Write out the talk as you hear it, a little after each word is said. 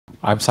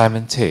I'm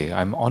Simon Tay.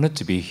 I'm honored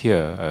to be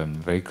here. I'm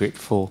very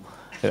grateful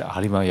that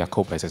Halimah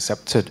Yacob has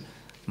accepted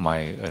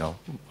my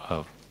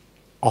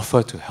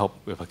offer to help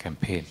with her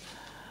campaign.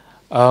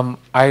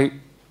 I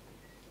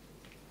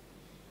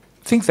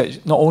think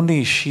that not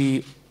only is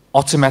she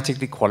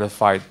automatically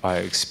qualified by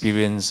her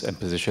experience and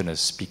position as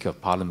Speaker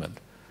of Parliament,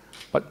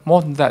 but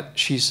more than that,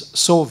 she's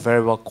so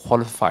very well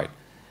qualified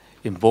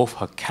in both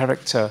her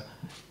character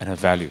and her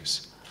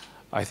values.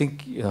 I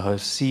think her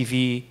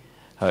CV,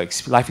 her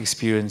life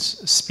experience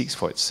speaks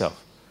for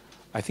itself.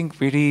 I think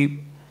really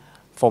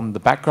from the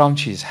background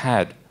she's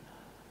had,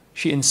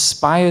 she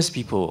inspires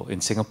people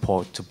in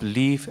Singapore to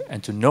believe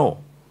and to know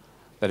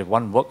that if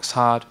one works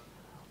hard,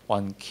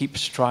 one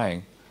keeps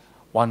trying,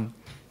 one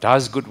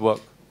does good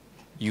work,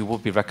 you will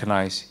be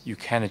recognized, you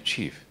can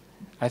achieve.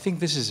 I think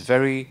this is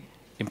very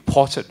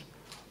important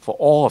for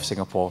all of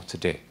Singapore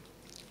today.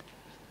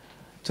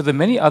 To the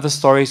many other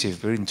stories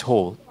you've been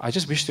told, I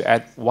just wish to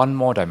add one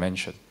more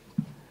dimension.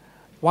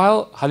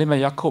 While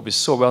Halimah Yacob is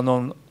so well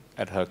known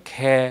at her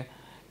care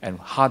and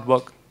hard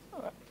work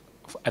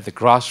at the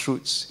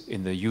grassroots,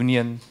 in the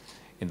union,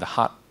 in the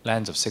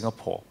heartlands of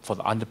Singapore for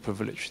the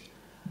underprivileged,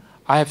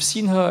 I have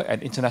seen her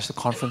at international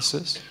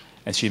conferences,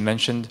 and she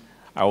mentioned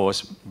I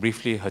was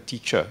briefly her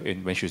teacher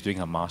when she was doing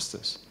her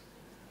master's.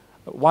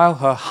 While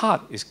her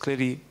heart is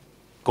clearly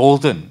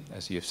golden,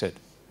 as you have said,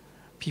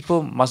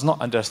 people must not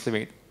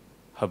underestimate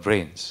her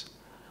brains.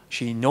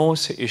 She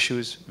knows her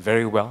issues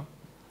very well.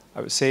 I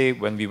would say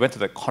when we went to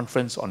the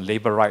conference on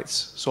labor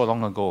rights so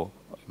long ago,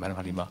 Madam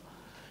Halimah,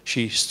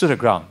 she stood her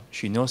ground.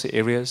 She knows the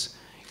areas.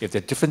 If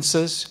there are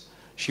differences,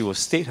 she will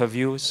state her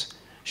views.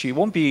 She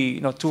won't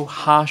be too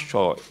harsh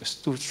or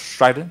too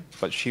strident,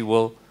 but she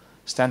will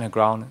stand her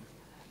ground,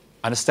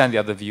 understand the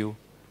other view,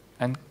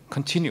 and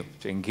continue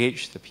to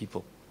engage the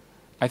people.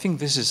 I think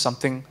this is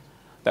something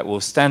that will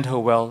stand her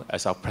well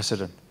as our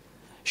president.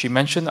 She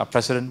mentioned our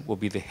president will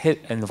be the head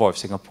envoy of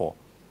Singapore.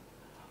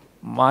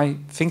 My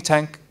think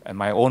tank and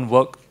my own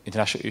work,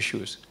 international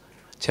issues,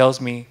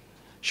 tells me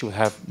she will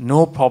have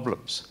no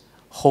problems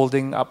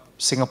holding up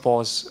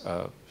Singapore's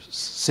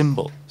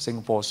symbol,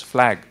 Singapore's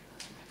flag,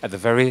 at the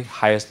very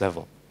highest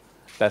level.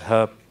 That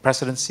her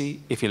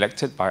presidency, if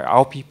elected by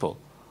our people,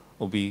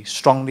 will be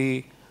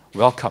strongly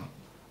welcomed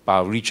by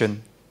our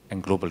region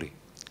and globally.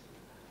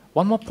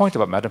 One more point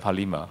about Madam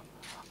Halimah,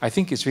 I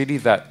think it's really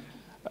that,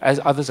 as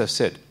others have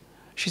said,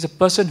 she's a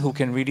person who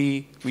can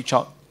really reach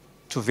out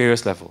to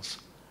various levels.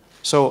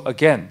 So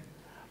again,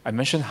 I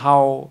mentioned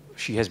how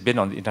she has been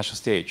on the international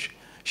stage.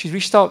 She's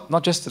reached out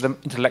not just to them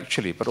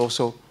intellectually, but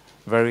also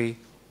very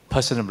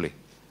personally.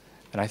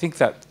 And I think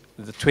that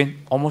the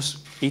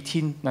almost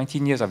 18,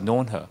 19 years I've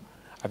known her,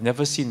 I've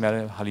never seen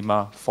Madam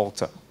Halimah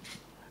falter.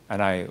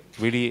 And I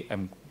really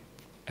am,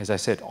 as I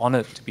said,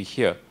 honored to be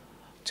here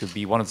to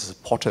be one of the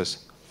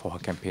supporters for her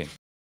campaign.